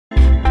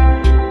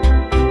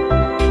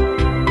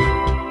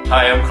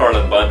Hi, I'm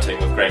Carlin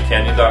Bunting with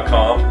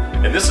GrandCanyon.com,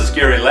 and this is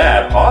Gary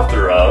Ladd,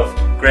 author of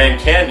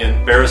Grand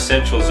Canyon, Bare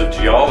Essentials of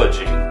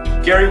Geology.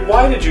 Gary,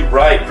 why did you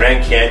write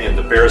Grand Canyon,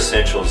 the Bare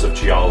Essentials of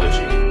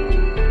Geology?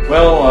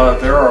 Well,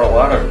 there are a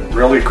lot of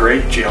really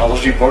great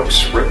geology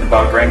books written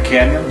about Grand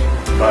Canyon,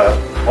 but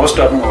most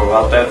of them are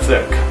about that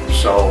thick.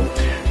 So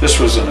this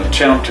was an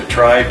attempt to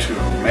try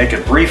to make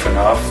it brief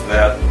enough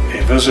that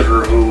a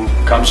visitor who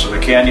comes to the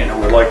canyon who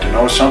would like to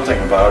know something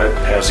about it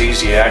has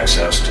easy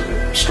access to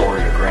the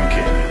story of Grand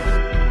Canyon.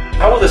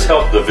 How will this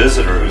help the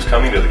visitor who's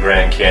coming to the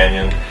Grand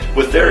Canyon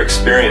with their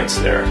experience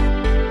there?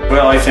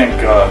 Well, I think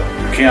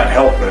you can't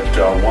help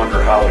but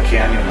wonder how the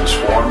canyon is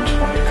formed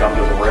when you come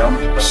to the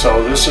rim.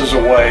 So this is a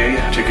way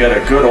to get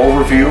a good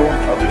overview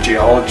of the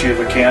geology of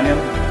the canyon,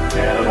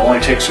 and it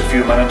only takes a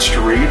few minutes to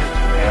read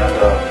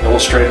and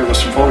illustrated with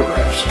some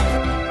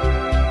photographs.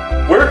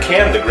 Where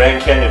can the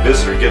Grand Canyon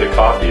visitor get a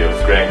copy of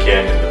Grand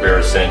Canyon, the Bare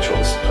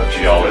Essentials of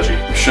Geology?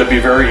 It should be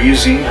very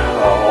easy.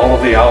 All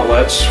of the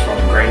outlets from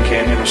the Grand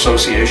Canyon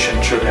Association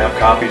should have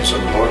copies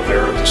of the book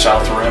there at the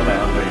South Rim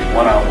and the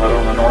one outlet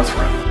on the North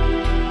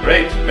Rim.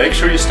 Great. Make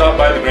sure you stop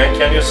by the Grand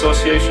Canyon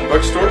Association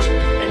bookstores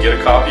and get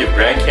a copy of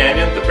Grand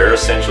Canyon, the Bare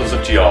Essentials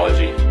of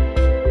Geology.